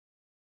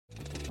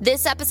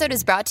This episode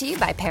is brought to you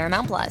by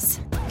Paramount Plus.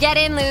 Get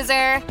in,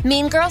 loser!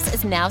 Mean Girls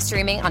is now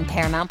streaming on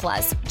Paramount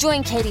Plus.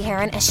 Join Katie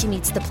Heron as she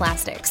meets the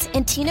plastics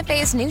in Tina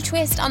Fey's new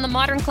twist on the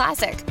modern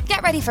classic.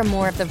 Get ready for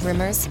more of the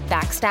rumors,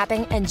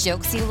 backstabbing, and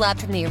jokes you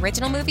loved from the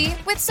original movie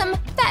with some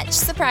fetch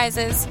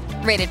surprises.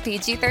 Rated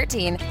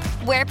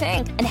PG-13. Wear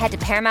pink and head to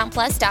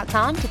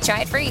ParamountPlus.com to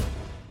try it free.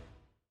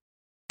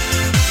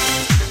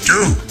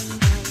 Do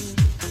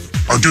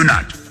or do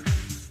not.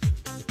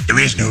 There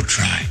is no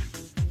try.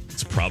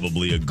 It's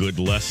probably a good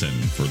lesson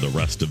for the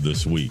rest of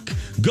this week.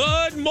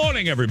 Good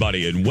morning,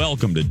 everybody, and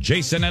welcome to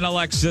Jason and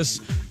Alexis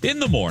in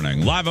the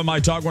morning, live on My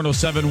Talk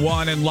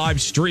 107.1 and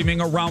live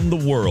streaming around the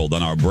world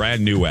on our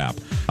brand new app.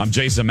 I'm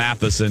Jason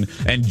Matheson,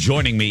 and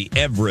joining me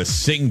every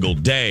single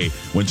day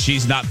when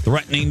she's not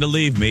threatening to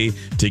leave me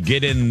to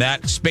get in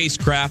that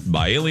spacecraft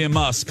by Elon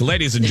Musk.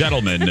 Ladies and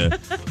gentlemen,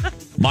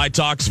 My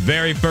Talk's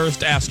very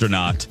first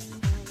astronaut,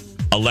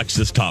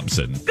 Alexis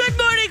Thompson. Good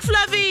morning,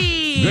 Fluffy.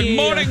 Good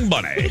morning,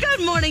 Bunny.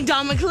 Good morning,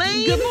 Don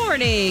McClain. Good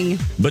morning.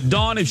 But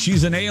Dawn, if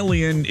she's an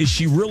alien, is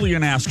she really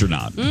an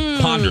astronaut?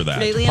 Ponder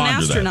that. Alien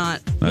Ponder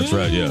astronaut. That. That's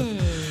right, yeah.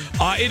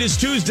 It is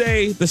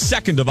Tuesday, the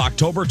 2nd of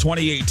October,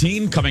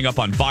 2018, coming up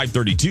on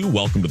 5:32.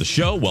 Welcome to the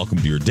show. Welcome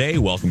to your day.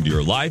 Welcome to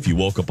your life. You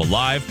woke up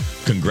alive.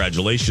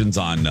 Congratulations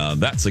on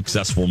that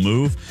successful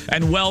move.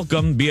 And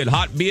welcome, be it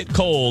hot, be it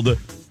cold,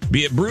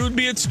 be it brewed,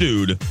 be it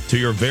stewed, to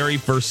your very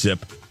first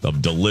sip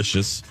of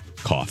delicious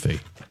coffee.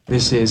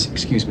 This is,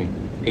 excuse me,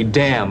 a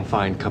damn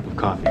fine cup of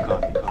coffee.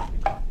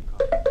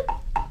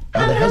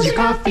 How the hell's your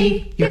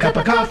coffee? Your cup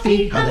of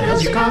coffee? How the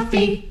hell's your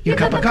coffee? Your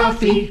cup of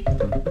coffee?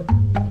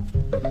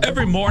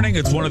 Every morning,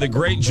 it's one of the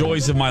great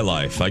joys of my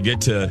life. I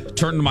get to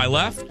turn to my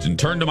left and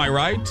turn to my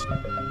right,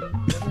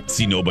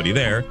 see nobody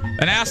there,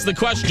 and ask the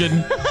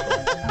question,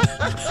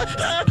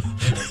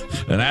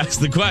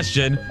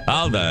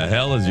 how the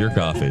hell is your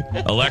coffee?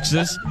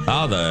 Alexis,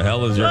 how the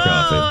hell is your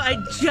coffee? I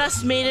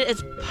just made it.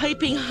 It's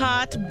piping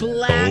hot,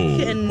 black,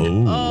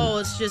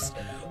 it's just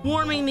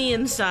warming the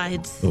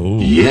insides. Oh,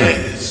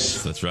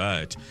 Yes. that's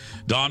right.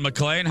 Don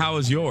McClain, how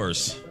is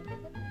yours?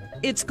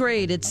 It's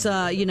great. It's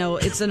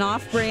it's an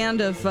off-brand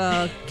of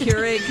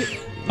Keurig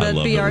that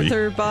love B. that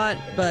Arthur bought,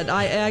 but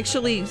I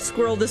actually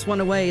squirreled this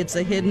one away. It's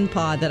a hidden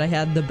pod that I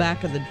had in the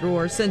back of the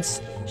drawer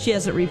since she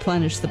hasn't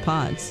replenished the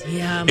pods.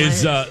 Yeah,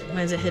 Is,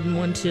 mine's a hidden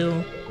one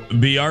too.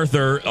 B.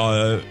 Arthur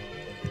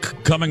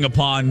coming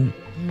upon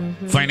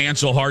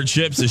financial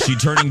hardships? Is she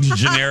turning to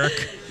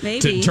generic?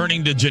 Maybe.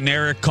 Turning to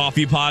generic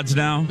coffee pods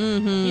now? You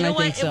know I what?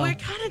 think so. We're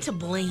kind of to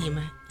blame.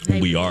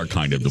 We are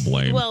kind of to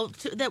blame. Well,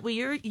 that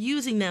we are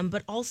using them,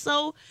 but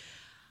also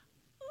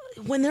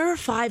when there are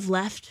 5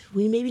 left,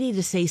 we maybe need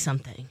to say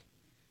something.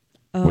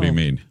 What do you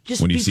mean?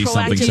 Just when you be see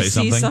something,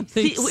 say proactive.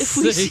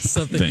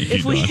 something?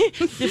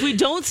 If we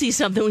don't see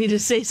something, we need to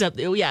say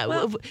something.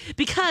 Yeah,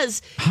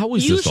 because How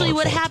is this usually our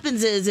what fault?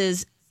 happens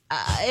is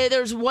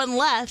there's one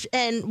left,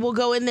 and we'll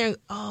go in there. And,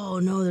 oh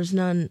no, there's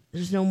none.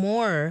 There's no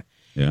more.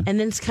 Yeah. And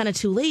then it's kind of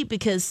too late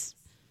because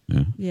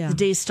Yeah. the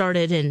day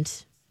started, and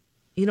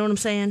you know what I'm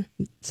saying.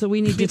 So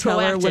we need Be to tell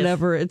her proactive.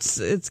 whenever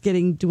it's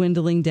getting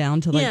dwindling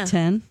down to like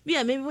 10.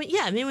 Yeah, maybe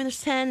when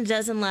there's 10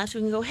 dozen left,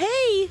 we can go.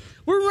 Hey,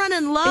 we're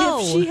running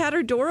low. If she had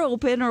her door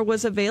open or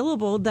was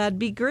available, that'd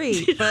be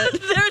great. But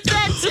There's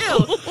that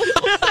too.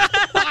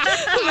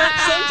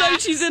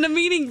 sometimes she's in a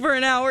meeting for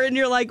an hour and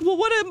you're like, well,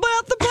 what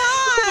about the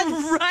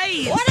pods?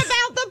 Right. What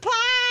about the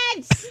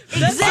pods?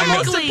 That's the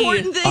most Exactly.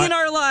 important thing in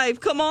our life.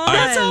 Come on.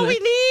 That's all we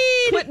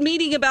need. Quit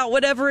meeting about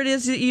whatever it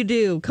is that you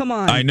do. Come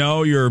on. I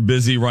know you're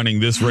busy running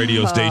this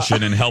radio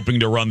station and helping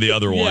to run the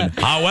other one.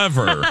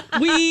 However,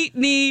 We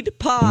need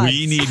pods.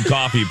 we need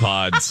coffee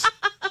pods.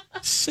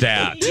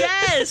 Stat.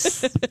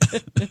 Yes.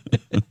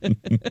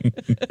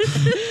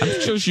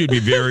 I'm sure she'd be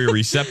very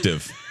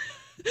receptive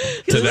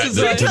to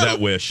that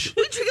wish.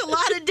 We drink a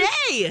lot a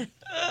day.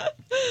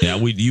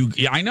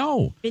 Yeah, I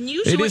know. And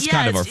usually, it is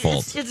kind of our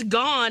fault. It's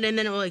gone, and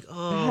then we're like,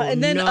 oh,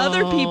 And then no.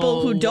 other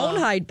people who don't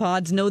hide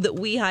pods know that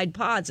we hide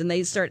pods, and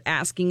they start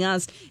asking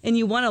us. And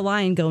you want to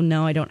lie and go,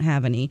 no, I don't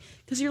have any.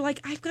 Because you're like,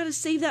 I've got to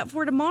save that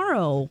for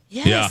tomorrow.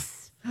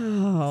 Yes.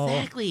 Oh.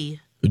 Exactly.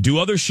 Do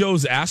other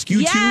shows ask you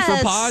to for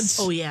Yes. pods?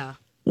 Oh, yeah.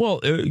 Well,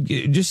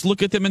 just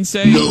look at them and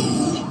say,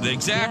 no.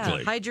 Exactly.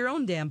 Yeah, hide your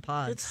own damn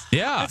pods.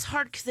 Yeah. That's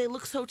hard because they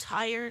look so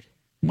tired.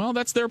 Well,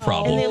 that's their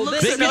problem. And they look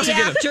They so need to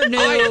get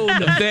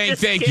afternoon.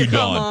 Thank you,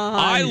 Dawn. on.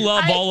 I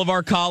love all of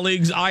our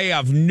colleagues. I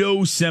have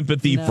no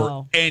sympathy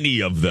for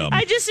any of them.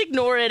 I just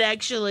ignore it,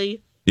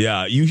 actually.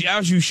 Yeah,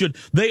 as you should.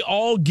 They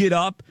all get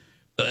up.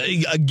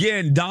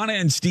 Again, Donna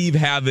and Steve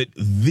have it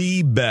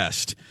the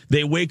best.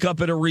 They wake up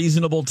at a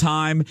reasonable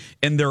time,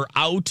 and they're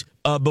out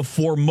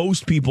before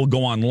most people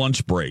go on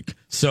lunch break.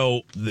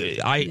 So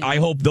I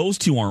hope those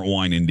two aren't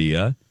whining to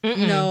you.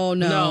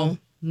 No.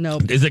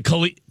 Is it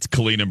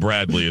Colleen and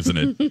Bradley, isn't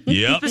it?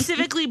 Yep.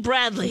 Specifically,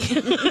 Bradley.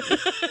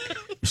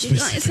 You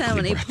guys have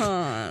any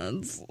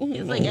pods?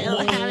 He's like, I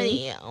don't have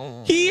any.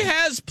 He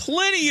has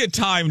plenty of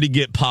time to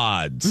get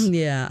pods.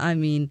 Yeah, I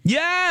mean,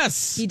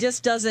 Yes. he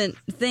just doesn't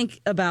think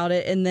about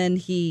it, and then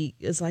he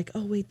is like,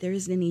 "Oh wait, there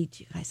isn't any.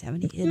 Do you guys have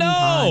any hidden No.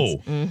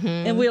 pods?"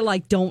 And we're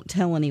like, "Don't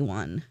tell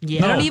anyone."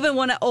 Yeah. I don't even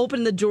want to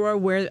open the drawer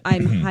where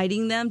I'm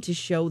hiding them to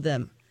show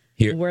them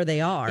Here. where they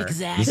are.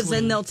 Exactly. Because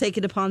then they'll take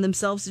it upon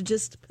themselves to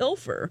just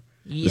pilfer.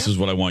 This is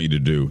what I want you to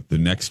do. The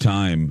next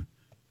time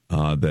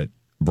that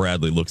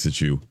Bradley looks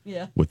at you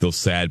with those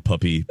sad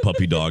puppy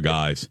dog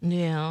eyes,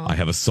 Yeah. I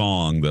have a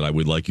song that I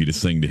would like you to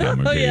sing to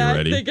him. Okay, you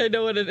ready? I think I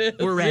know what it is.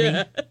 We're ready.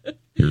 Yeah.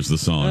 Here's the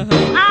song.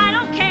 I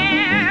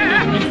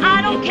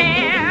don't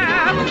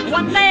care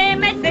what they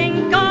may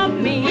think of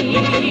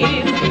me.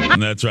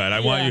 And that's right. I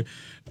want you.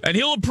 And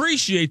he'll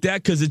appreciate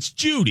that because it's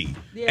Judy.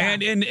 Yeah.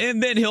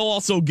 And then he'll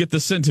also get the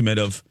sentiment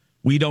of,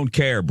 we don't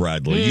care,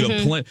 Bradley.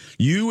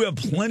 You have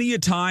plenty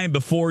of time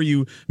before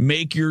you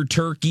make your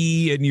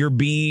turkey and your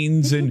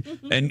beans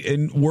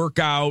and work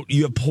out.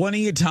 You have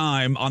plenty of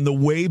time on the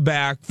way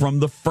back from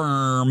the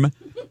firm.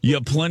 You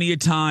have plenty of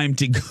time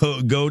to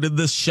go to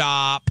the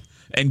shop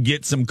and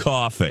get some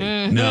coffee.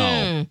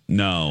 No.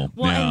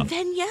 Well, Yeah. and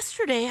then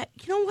yesterday,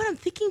 you know what? I'm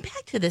thinking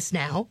back to this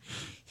now.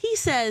 He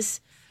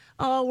says,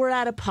 "Oh, we're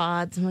out of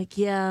pods." I'm like,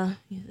 "Yeah,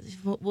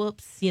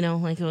 whoops." You know,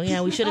 like, "Oh,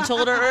 yeah, we should have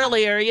told her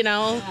earlier." You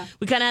know,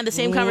 we kind of had the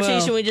same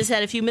conversation we just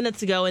had a few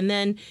minutes ago. And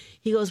then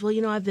he goes, "Well,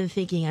 you know, I've been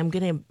thinking I'm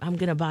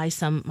gonna buy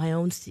my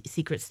own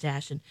secret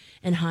stash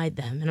and hide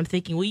them." And I'm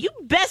thinking, well, you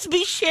best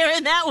be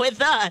sharing that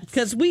with us.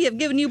 Because we have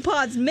given you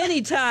pods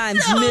many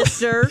times, So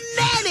mister.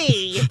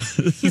 many.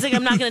 He's like,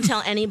 "I'm not going to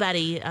tell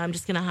anybody. I'm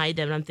just going to hide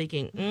them." And I'm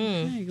thinking,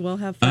 We'll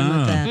have fun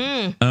with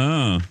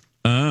that.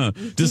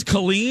 Does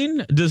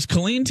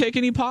Colleen take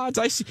any pods?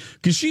 I see,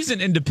 because she's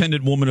an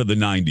independent woman of the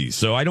 90s,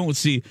 so I don't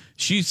see.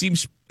 She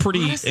seems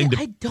pretty honestly,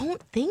 independent. I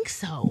don't think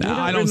so. No,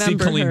 I don't see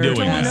Remember Colleen her doing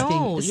that. asking.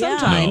 No, yeah.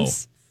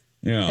 Sometimes,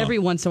 Yeah. every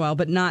once in a while,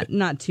 but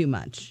not too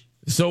much.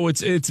 So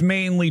it's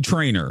mainly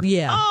trainer.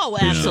 Yeah. Oh,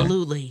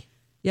 absolutely.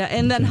 Yeah,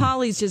 and then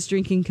Holly's just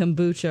drinking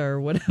kombucha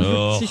or whatever.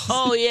 Oh.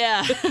 Oh,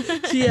 yeah.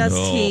 She has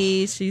Oh.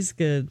 tea. She's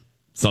good.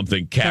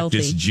 Something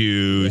cactus Healthy.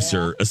 juice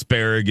or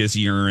asparagus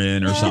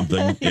urine or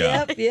something.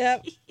 Yeah.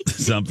 Yep.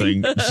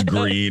 Something just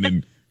green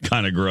and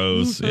kind of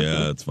gross.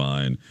 Yeah, it's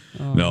fine.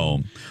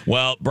 No.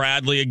 Well,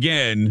 Bradley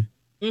again.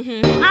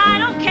 I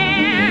don't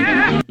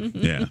care.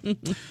 Yeah.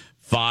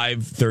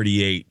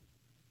 5:38.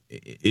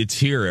 It's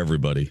here,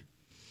 everybody.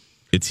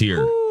 It's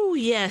here. Oh,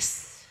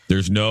 yes.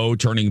 There's no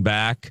turning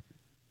back.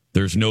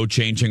 There's no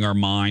changing our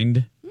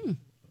mind.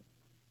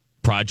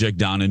 Project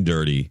Down and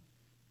Dirty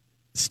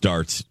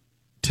starts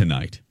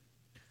tonight.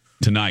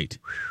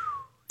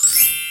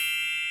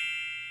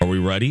 Are we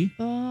ready?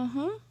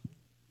 Uh-huh.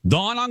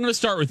 Dawn, I'm going to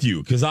start with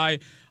you because I'm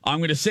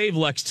going to save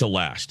Lex to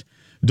last.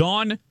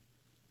 Dawn,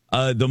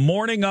 the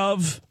morning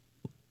of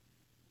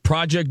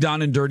Project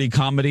Down and Dirty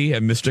comedy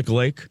at Mystic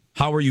Lake,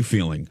 how are you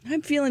feeling?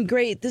 I'm feeling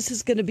great. This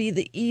is going to be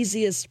the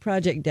easiest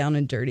project down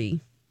and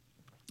dirty.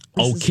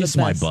 Oh, is kiss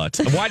the my best.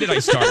 butt. Why did I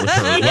start with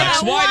her,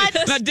 Lex? Why what?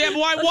 did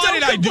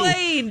did I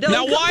complain. do? Don't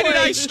Now, why did I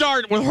complain.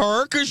 start with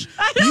her? Because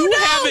don't you know.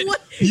 have it.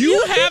 What-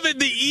 You have it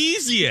the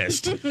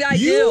easiest. I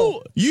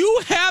do.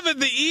 You have it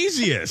the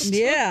easiest.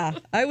 Yeah,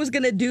 I was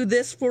going to do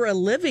this for a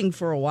living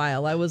for a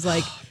while. I was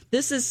like,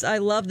 I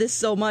love this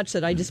so much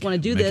that I just want to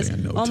do this.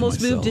 making a note to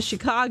Almost moved to myself.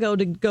 Chicago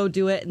to go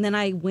do it. And then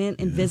I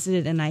went and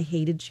visited and I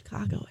hated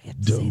Chicago. I have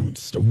to say that. Don't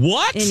st-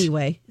 what?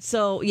 Anyway,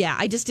 so yeah,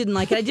 I just didn't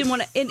like it. I didn't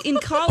want to, in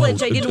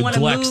college, I didn't want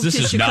to Lex, move this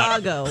to is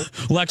not- Chicago.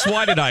 Lex,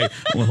 why did I?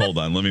 Well, hold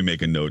on. Let me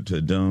make a note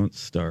to don't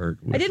start.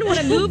 With I didn't want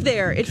to move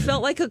there. It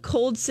felt like a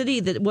cold city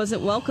that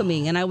wasn't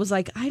welcoming. And I was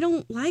like, I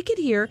don't like it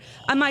here.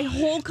 And my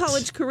whole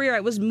college career,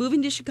 I was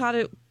moving to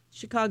Chicago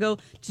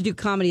to do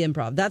comedy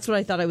improv. That's what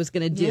I thought I was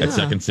going to do. At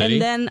Second City?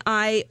 And then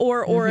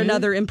or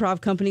another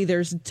improv company.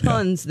 There's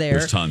tons there.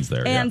 There's tons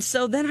there, And yeah.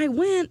 so then I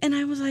went and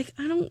I was like,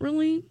 I don't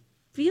really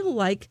feel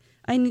like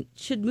I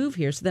should move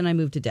here. So then I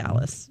moved to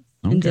Dallas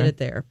and did Okay. it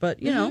there.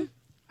 But, you know,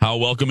 How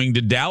welcoming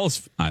to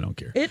Dallas? I don't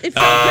care. it felt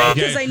great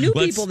because okay. I knew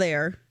Let's- people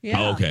there. Yeah.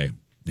 Oh, okay.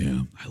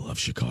 Yeah, I love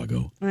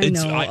Chicago. I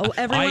know.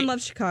 Everyone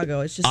loves Chicago.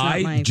 It's just not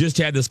I my... just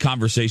had this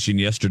conversation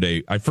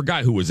yesterday. I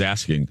forgot who was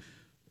asking,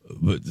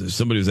 but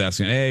somebody was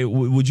asking, hey,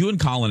 would you and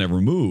Colin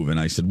ever move? And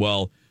I said,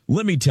 well,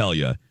 let me tell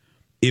you,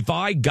 if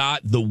I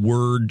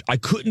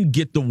couldn't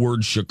get the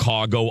word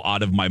Chicago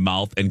out of my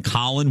mouth and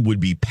Colin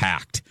would be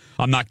packed.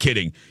 I'm not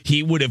kidding.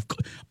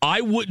 I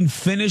wouldn't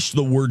finish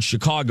the word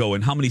Chicago.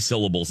 And how many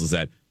syllables is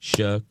that?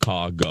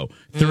 Chicago.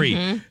 3.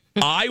 Mm-hmm.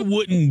 I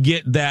wouldn't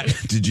get that.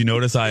 Did you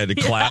notice I had to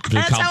clap? To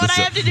that's count what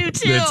I have to do,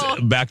 too.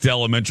 That's back to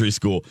elementary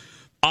school.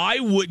 I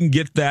wouldn't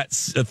get that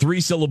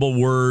 3-syllable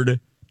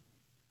word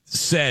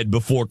said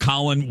before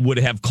Colin would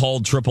have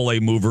called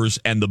AAA movers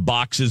and the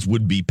boxes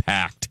would be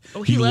packed.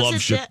 Oh, he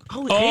loves it that-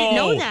 oh, I didn't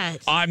know that.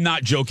 I'm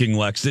not joking,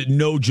 Lex.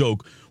 No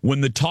joke.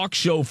 When the talk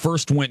show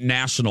first went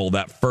national,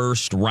 that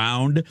first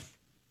round,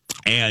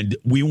 and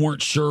we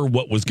weren't sure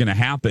what was going to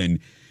happen,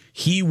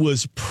 he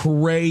was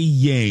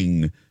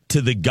praying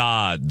to the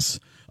gods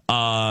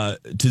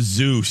to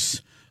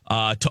Zeus,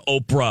 to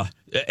Oprah,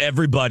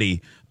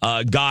 everybody,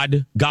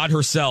 God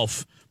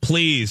herself,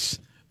 please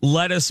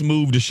let us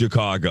move to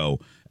Chicago.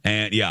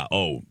 And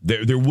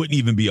there wouldn't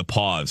even be a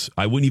pause.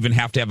 I wouldn't even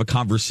have to have a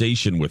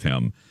conversation with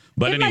him.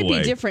 But it anyway,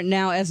 might be different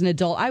now as an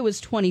adult. I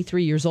was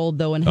 23 years old,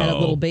 though, and had a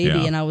little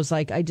baby, and I was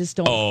like, I just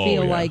don't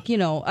feel like,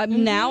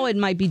 now it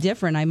might be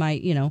different. I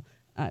might, Yeah.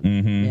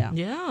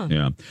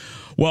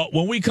 Well,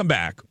 when we come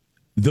back,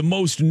 the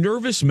most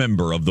nervous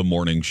member of the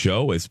morning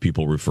show, as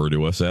people refer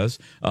to us as,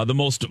 the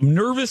most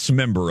nervous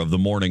member of the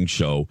morning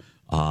show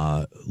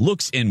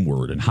looks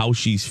inward and how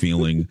she's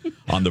feeling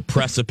on the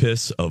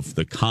precipice of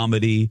the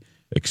comedy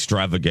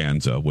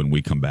extravaganza when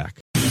we come back.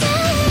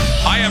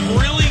 I have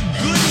really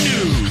good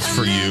news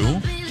for you.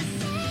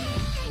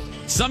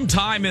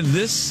 Sometime in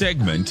this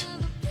segment,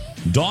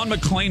 Dawn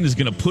McClain is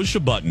going to push a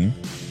button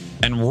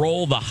and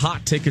roll the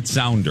hot ticket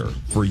sounder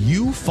for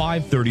you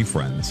 530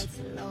 friends,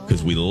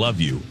 because we love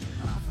you.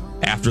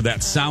 After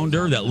that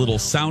sounder, that little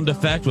sound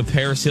effect with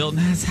Paris Hilton,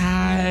 that's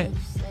hot.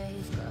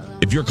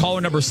 If you're caller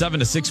number 7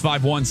 to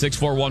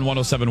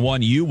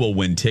 651-641-1071, you will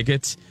win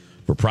tickets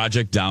for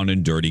Project Down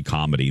and Dirty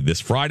Comedy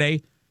this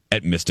Friday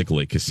at Mystic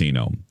Lake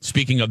Casino.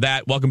 Speaking of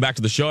that, welcome back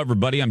to the show,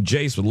 everybody. I'm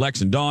Jace with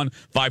Lex and Dawn.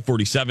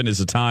 5:47 is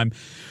the time.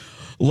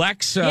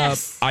 Lex,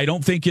 Yes. I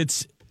don't think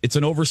it's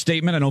an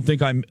overstatement. I don't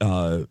think I'm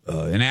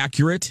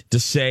inaccurate to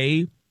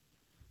say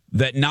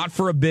that not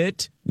for a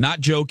bit, not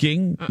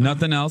joking,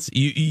 nothing else.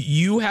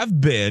 You have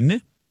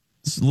been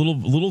this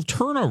little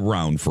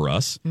turnaround for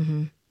us.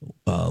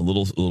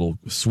 Little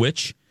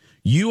switch.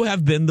 You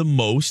have been the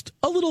most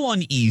a little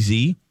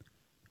uneasy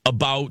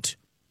about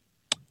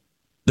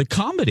the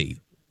comedy.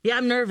 Yeah,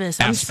 I'm nervous.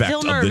 I'm Aspect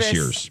still of nervous. this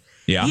year's.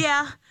 Yeah.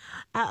 Yeah.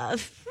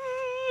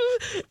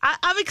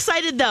 I'm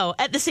excited though.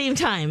 At the same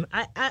time,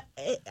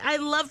 I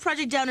love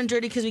Project Down and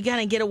Dirty because we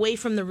kind of get away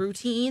from the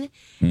routine,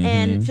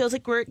 and it feels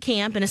like we're at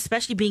camp, and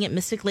especially being at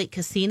Mystic Lake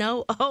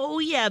Casino. Oh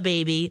yeah,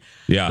 baby.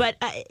 Yeah. But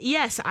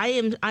yes,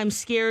 I'm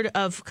scared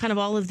of kind of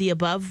all of the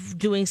above,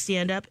 doing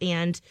stand up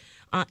and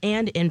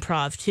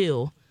improv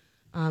too.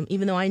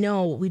 Even though I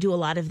know we do a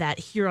lot of that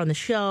here on the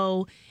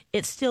show,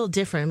 it's still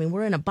different. I mean,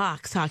 we're in a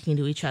box talking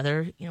to each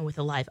other, with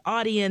a live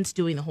audience,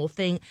 doing the whole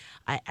thing.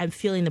 I'm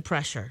feeling the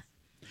pressure.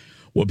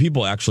 What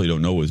people actually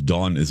don't know is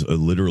Dawn is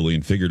literally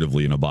and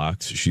figuratively in a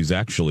box. She's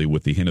actually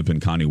with the Hennepin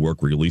County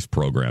Work Release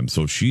Program.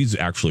 So she's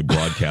actually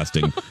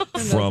broadcasting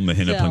from a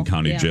Hennepin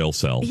County jail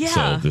cell. Yeah.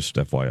 So just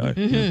FYI.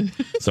 Yeah.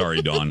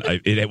 Sorry, Dawn.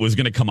 It was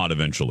going to come out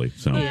eventually.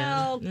 So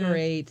Well,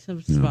 great.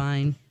 It's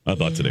fine. I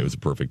thought today was a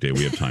perfect day.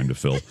 We have time to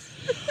fill.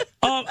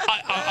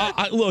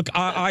 Look,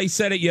 I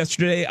said it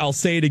yesterday. I'll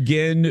say it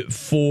again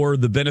for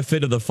the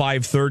benefit of the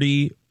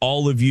 530,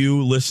 all of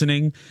you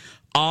listening.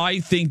 I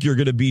think you're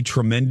going to be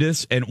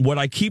tremendous. And what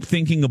I keep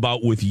thinking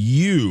about with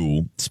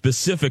you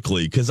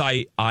specifically, because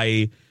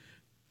I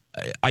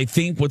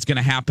think what's going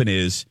to happen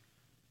is,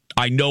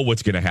 I know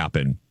what's going to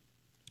happen.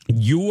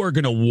 You are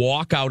going to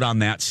walk out on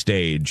that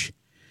stage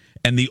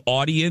and the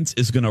audience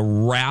is going to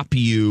wrap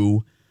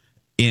you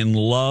in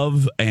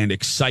love and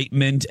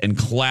excitement and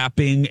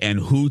clapping and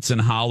hoots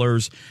and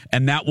hollers.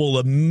 And that will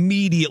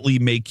immediately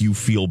make you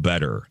feel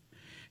better.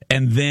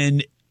 And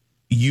then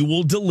you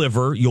will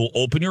deliver, you'll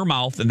open your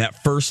mouth in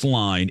that first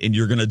line and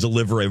you're going to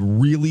deliver a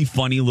really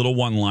funny little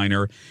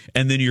one-liner,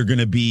 and then you're going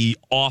to be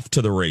off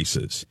to the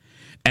races.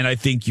 And I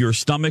think your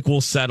stomach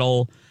will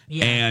settle.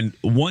 Yeah. And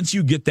once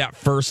you get that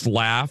first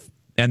laugh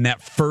and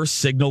that first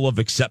signal of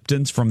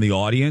acceptance from the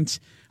audience,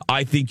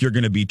 I think you're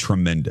going to be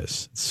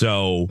tremendous.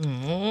 So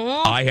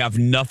I have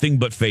nothing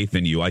but faith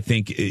in you. I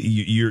think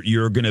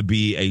you're going to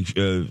be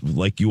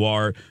like you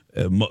are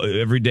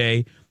every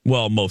day.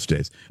 Well, most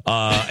days.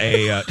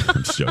 I'm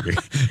just joking.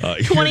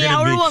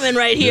 20-hour woman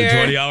right here.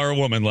 20-hour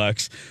woman,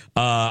 Lex.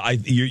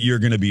 You're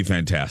going to be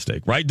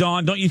fantastic. Right,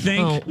 Dawn? Don't you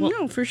think? Oh, well,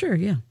 no, for sure,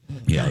 yeah.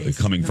 Yeah,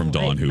 nice. Coming from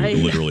Dawn, who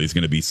literally is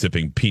going to be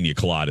sipping pina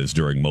coladas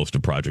during most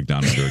of Project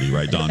Down and Dirty.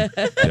 Right, Dawn?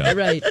 Yeah.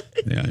 Right.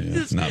 Yeah,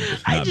 it's not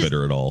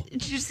bitter at all.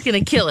 It's just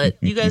going to kill it.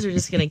 You guys are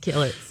just going to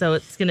kill it. So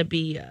it's going to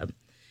be...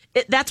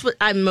 that's what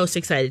I'm most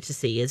excited to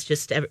see. Is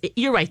just...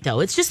 You're right,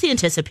 though. It's just the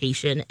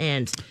anticipation,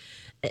 and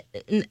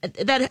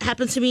that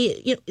happens to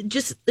me,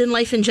 just in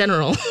life in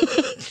general.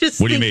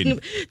 Just what do you mean?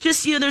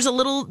 Just there's a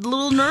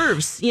little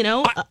nerves,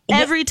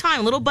 every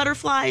time, little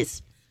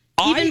butterflies.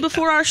 Even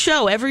before our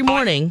show, every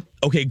morning.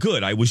 Okay,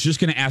 good. I was just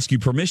going to ask you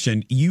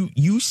permission.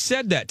 You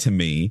said that to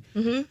me.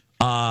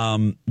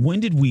 Mm-hmm. When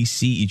did we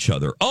see each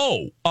other?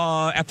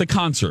 At the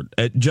concert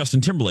at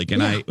Justin Timberlake,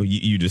 and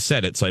you just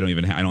said it, so I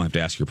don't have to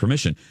ask your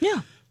permission.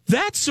 Yeah.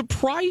 That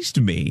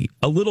surprised me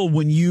a little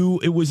when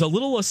it was a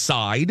little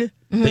aside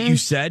that you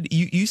said.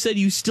 You said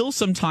you still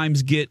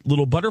sometimes get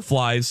little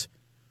butterflies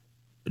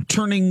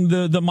turning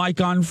the mic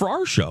on for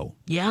our show.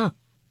 Yeah.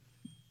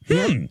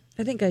 I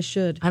think I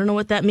should. I don't know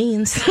what that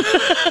means.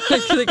 I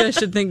think I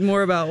should think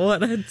more about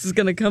what is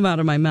going to come out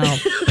of my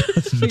mouth.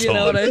 You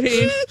know what I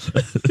mean?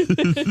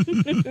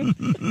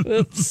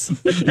 Whoops.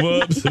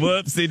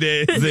 Whoopsie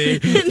daisy.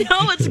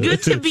 No, it's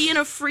good to be in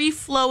a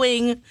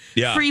free-flowing,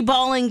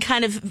 free-balling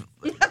kind of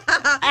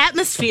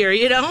atmosphere,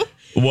 you know?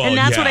 Well, and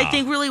that's what I yeah.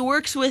 think really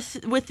works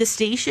with the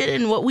station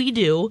and what we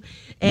do.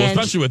 And Well,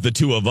 especially with the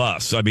two of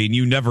us. I mean,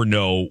 you never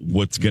know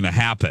what's going to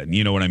happen.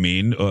 You know what I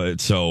mean?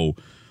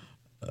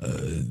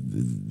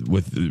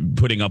 With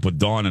putting up with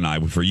Dawn and I,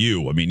 for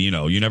you, I mean, you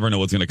know, you never know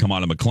what's going to come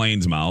out of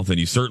McLean's mouth, and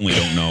you certainly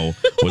don't know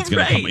what's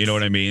going to come. You know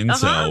what I mean?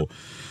 Uh-huh.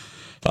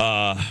 So,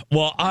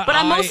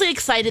 I'm mostly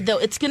excited, though.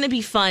 It's going to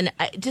be fun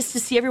just to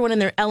see everyone in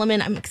their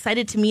element. I'm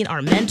excited to meet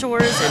our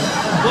mentors and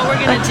what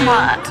we're going to do.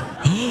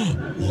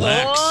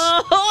 Lex.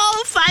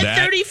 Oh,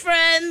 5:30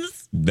 friends.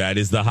 That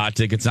is the hot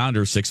ticket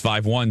sounder,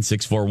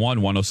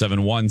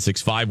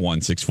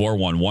 651-641-1071,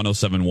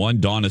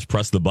 651-641-1071. Dawn has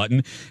pressed the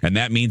button, and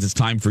that means it's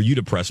time for you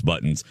to press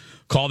buttons.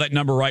 Call that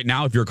number right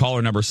now. If you're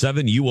caller number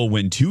 7, you will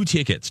win 2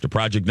 tickets to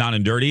Project Down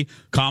and Dirty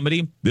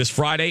comedy this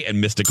Friday at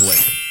Mystic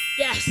Lake.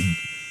 Yes.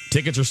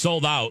 Tickets are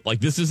sold out. Like,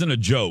 this isn't a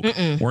joke.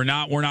 We're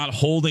not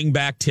holding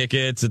back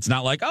tickets. It's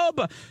not like, oh,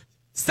 but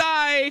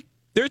sorry,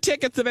 there are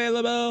tickets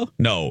available.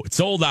 No, it's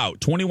sold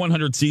out.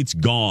 2,100 seats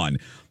gone.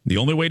 The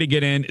only way to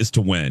get in is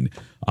to win.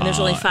 And there's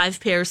only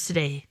 5 pairs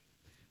today.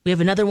 We have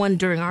another one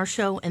during our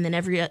show, and then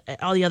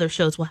all the other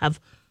shows will have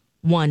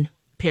 1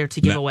 pair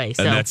to give away.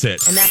 So, and that's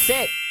it. And that's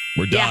it.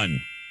 We're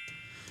done.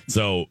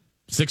 So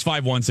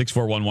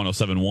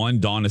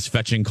 651-641-1071. Dawn is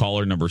fetching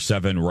caller number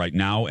 7 right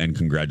now, and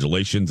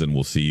congratulations, and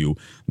we'll see you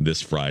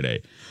this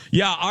Friday.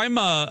 Yeah, I'm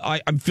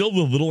filled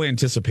with a little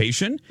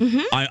anticipation.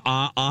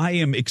 I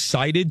am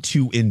excited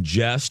to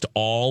ingest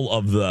all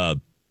of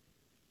the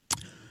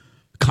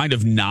kind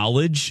of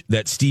knowledge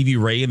that Stevie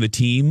Ray and the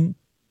team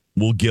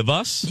will give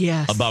us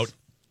about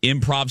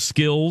improv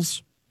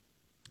skills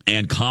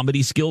and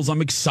comedy skills.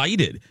 I'm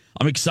excited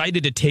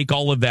to take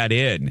all of that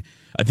in.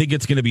 I think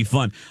it's going to be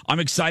fun. I'm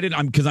excited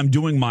because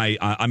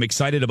I'm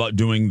excited about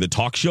doing the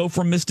talk show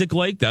from Mystic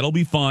Lake. That'll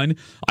be fun.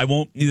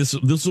 This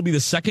will be the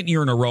 2nd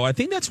year in a row. I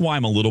think that's why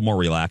I'm a little more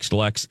relaxed,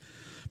 Lex,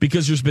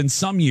 because there's been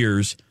some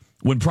years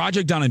when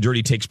Project Down and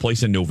Dirty takes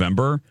place in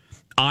November,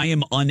 I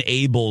am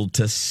unable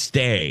to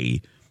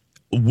stay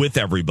with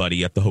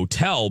everybody at the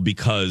hotel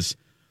because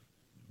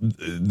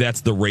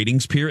that's the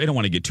ratings period. I don't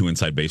want to get too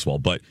inside baseball,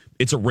 but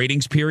it's a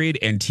ratings period,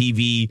 and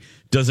TV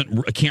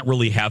can't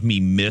really have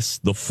me miss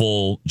the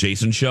full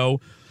Jason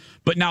show.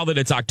 But now that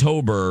it's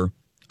October,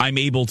 I'm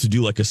able to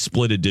do like a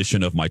split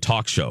edition of my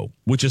talk show,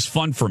 which is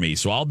fun for me.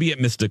 So I'll be at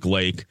Mystic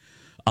Lake.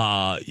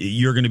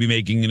 You're going to be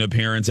making an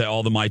appearance at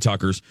all the My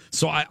Talkers.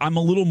 So I'm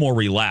a little more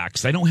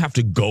relaxed. I don't have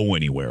to go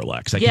anywhere,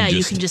 Lex.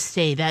 You can just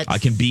stay. I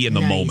can be in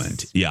the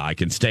moment. Yeah, I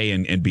can stay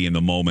and be in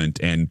the moment.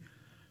 And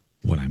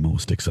what I'm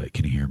most excited,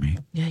 can you hear me?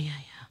 Yeah.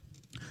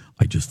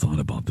 I just thought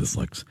about this,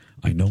 Lex.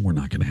 I know we're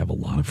not going to have a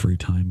lot of free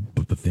time,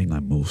 but the thing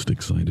I'm most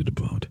excited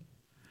about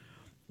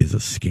is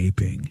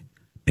escaping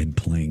and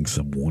playing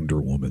some Wonder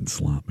Woman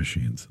slot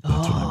machines.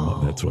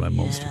 That's what I'm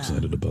most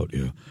excited about.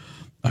 Yeah.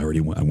 I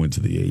went to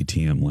the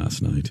ATM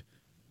last night,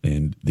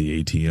 and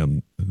the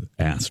ATM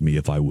asked me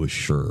if I was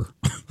sure.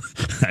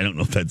 I don't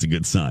know if that's a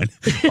good sign.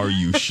 Are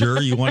you sure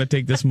you want to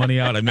take this money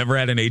out? I've never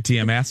had an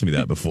ATM ask me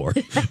that before.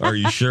 Are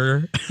you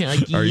sure? You're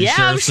like, Are you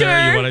sure, I'm sir?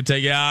 sure. You want to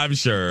take? Yeah, I'm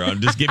sure.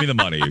 Just give me the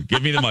money.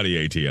 Give me the money,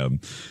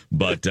 ATM.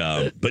 But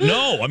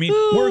no, I mean,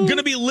 we're going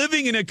to be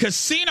living in a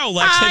casino,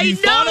 Lex. Have you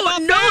thought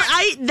about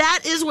that? That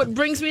is what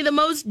brings me the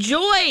most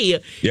joy.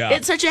 Yeah.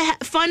 It's such a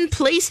fun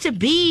place to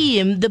be,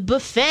 and the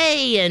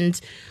buffet,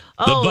 and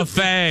the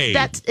buffet.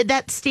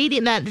 That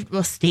stadium,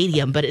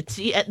 but it's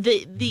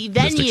the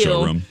venue.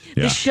 Showroom.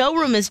 Yeah. The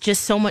showroom is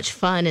just so much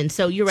fun, and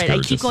so you're right. I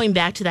keep going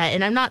back to that,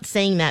 and I'm not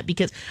saying that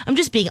because I'm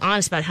just being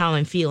honest about how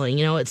I'm feeling.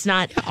 You know, it's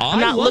not. I'm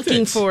not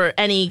looking for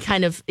any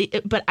kind of.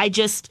 But I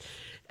just.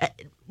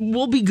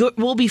 We'll be good.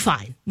 We'll be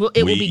fine.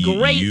 It will be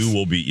great. You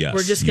will be. Yes.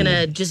 We're just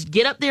gonna just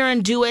get up there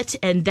and do it,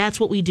 and that's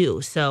what we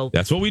do. So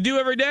that's what we do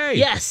every day.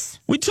 Yes,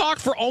 we talk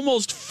for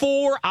almost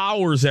 4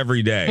 hours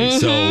every day,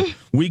 so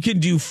we can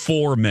do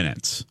 4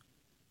 minutes.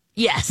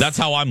 Yes, that's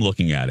how I'm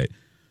looking at it.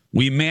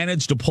 We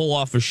managed to pull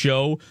off a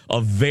show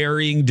of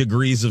varying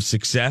degrees of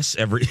success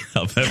every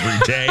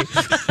day.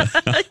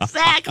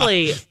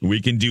 Exactly.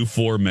 We can do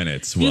 4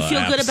 minutes. Do you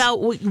feel good about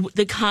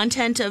the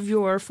content of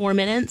your 4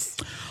 minutes?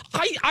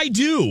 I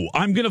do.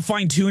 I'm going to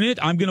fine tune it.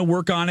 I'm going to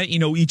work on it,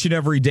 each and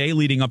every day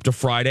leading up to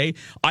Friday.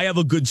 I have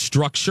a good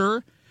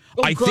structure.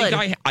 I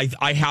think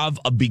I have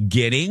a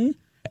beginning,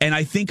 and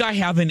I think I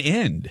have an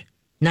end.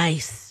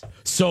 Nice.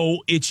 So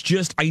it's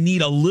just I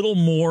need a little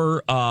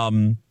more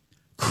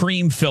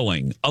cream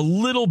filling, a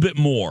little bit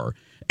more,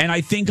 and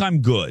I think I'm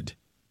good.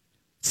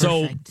 Perfect.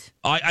 So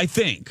I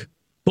think.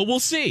 But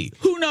we'll see.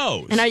 Who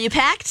knows? And are you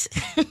packed?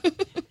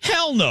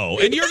 Hell no.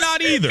 And you're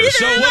not either.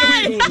 So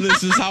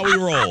this is how we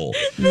roll.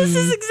 This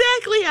is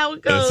exactly how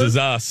it goes.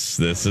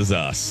 This is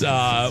us.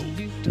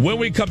 When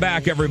we come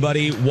back,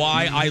 everybody,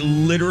 why I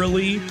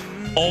literally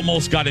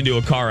almost got into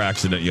a car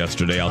accident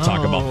yesterday. I'll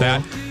talk about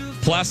that.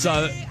 Plus,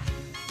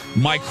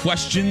 my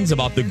questions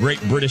about the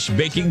Great British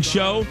Baking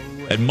Show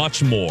and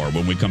much more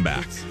when we come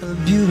back. A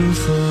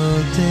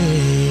beautiful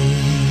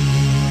day.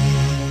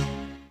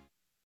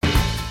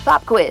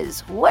 Pop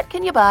quiz. What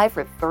can you buy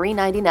for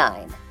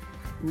 $3.99?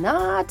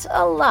 Not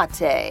a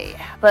latte,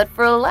 but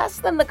for less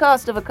than the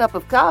cost of a cup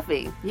of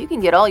coffee, you can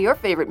get all your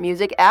favorite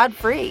music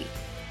ad-free.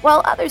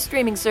 While other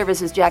streaming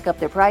services jack up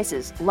their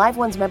prices, Live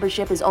One's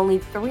membership is only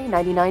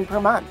 $3.99 per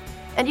month,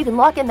 and you can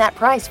lock in that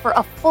price for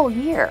a full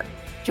year.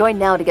 Join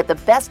now to get the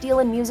best deal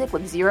in music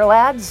with 0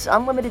 ads,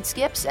 unlimited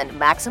skips, and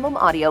maximum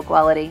audio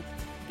quality.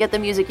 Get the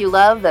music you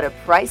love at a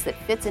price that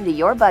fits into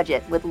your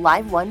budget with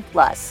Live One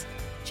Plus.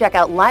 Check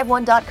out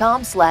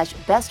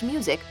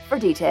liveone.com/bestmusic for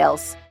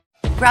details.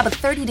 Grab a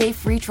 30-day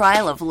free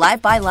trial of Live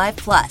by Live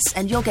Plus,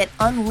 and you'll get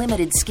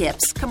unlimited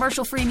skips,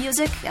 commercial-free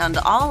music, and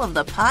all of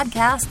the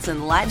podcasts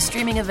and live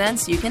streaming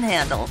events you can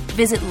handle.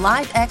 Visit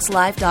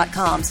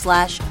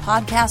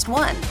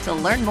livexlive.com/podcast1 to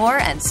learn more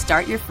and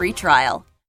start your free trial.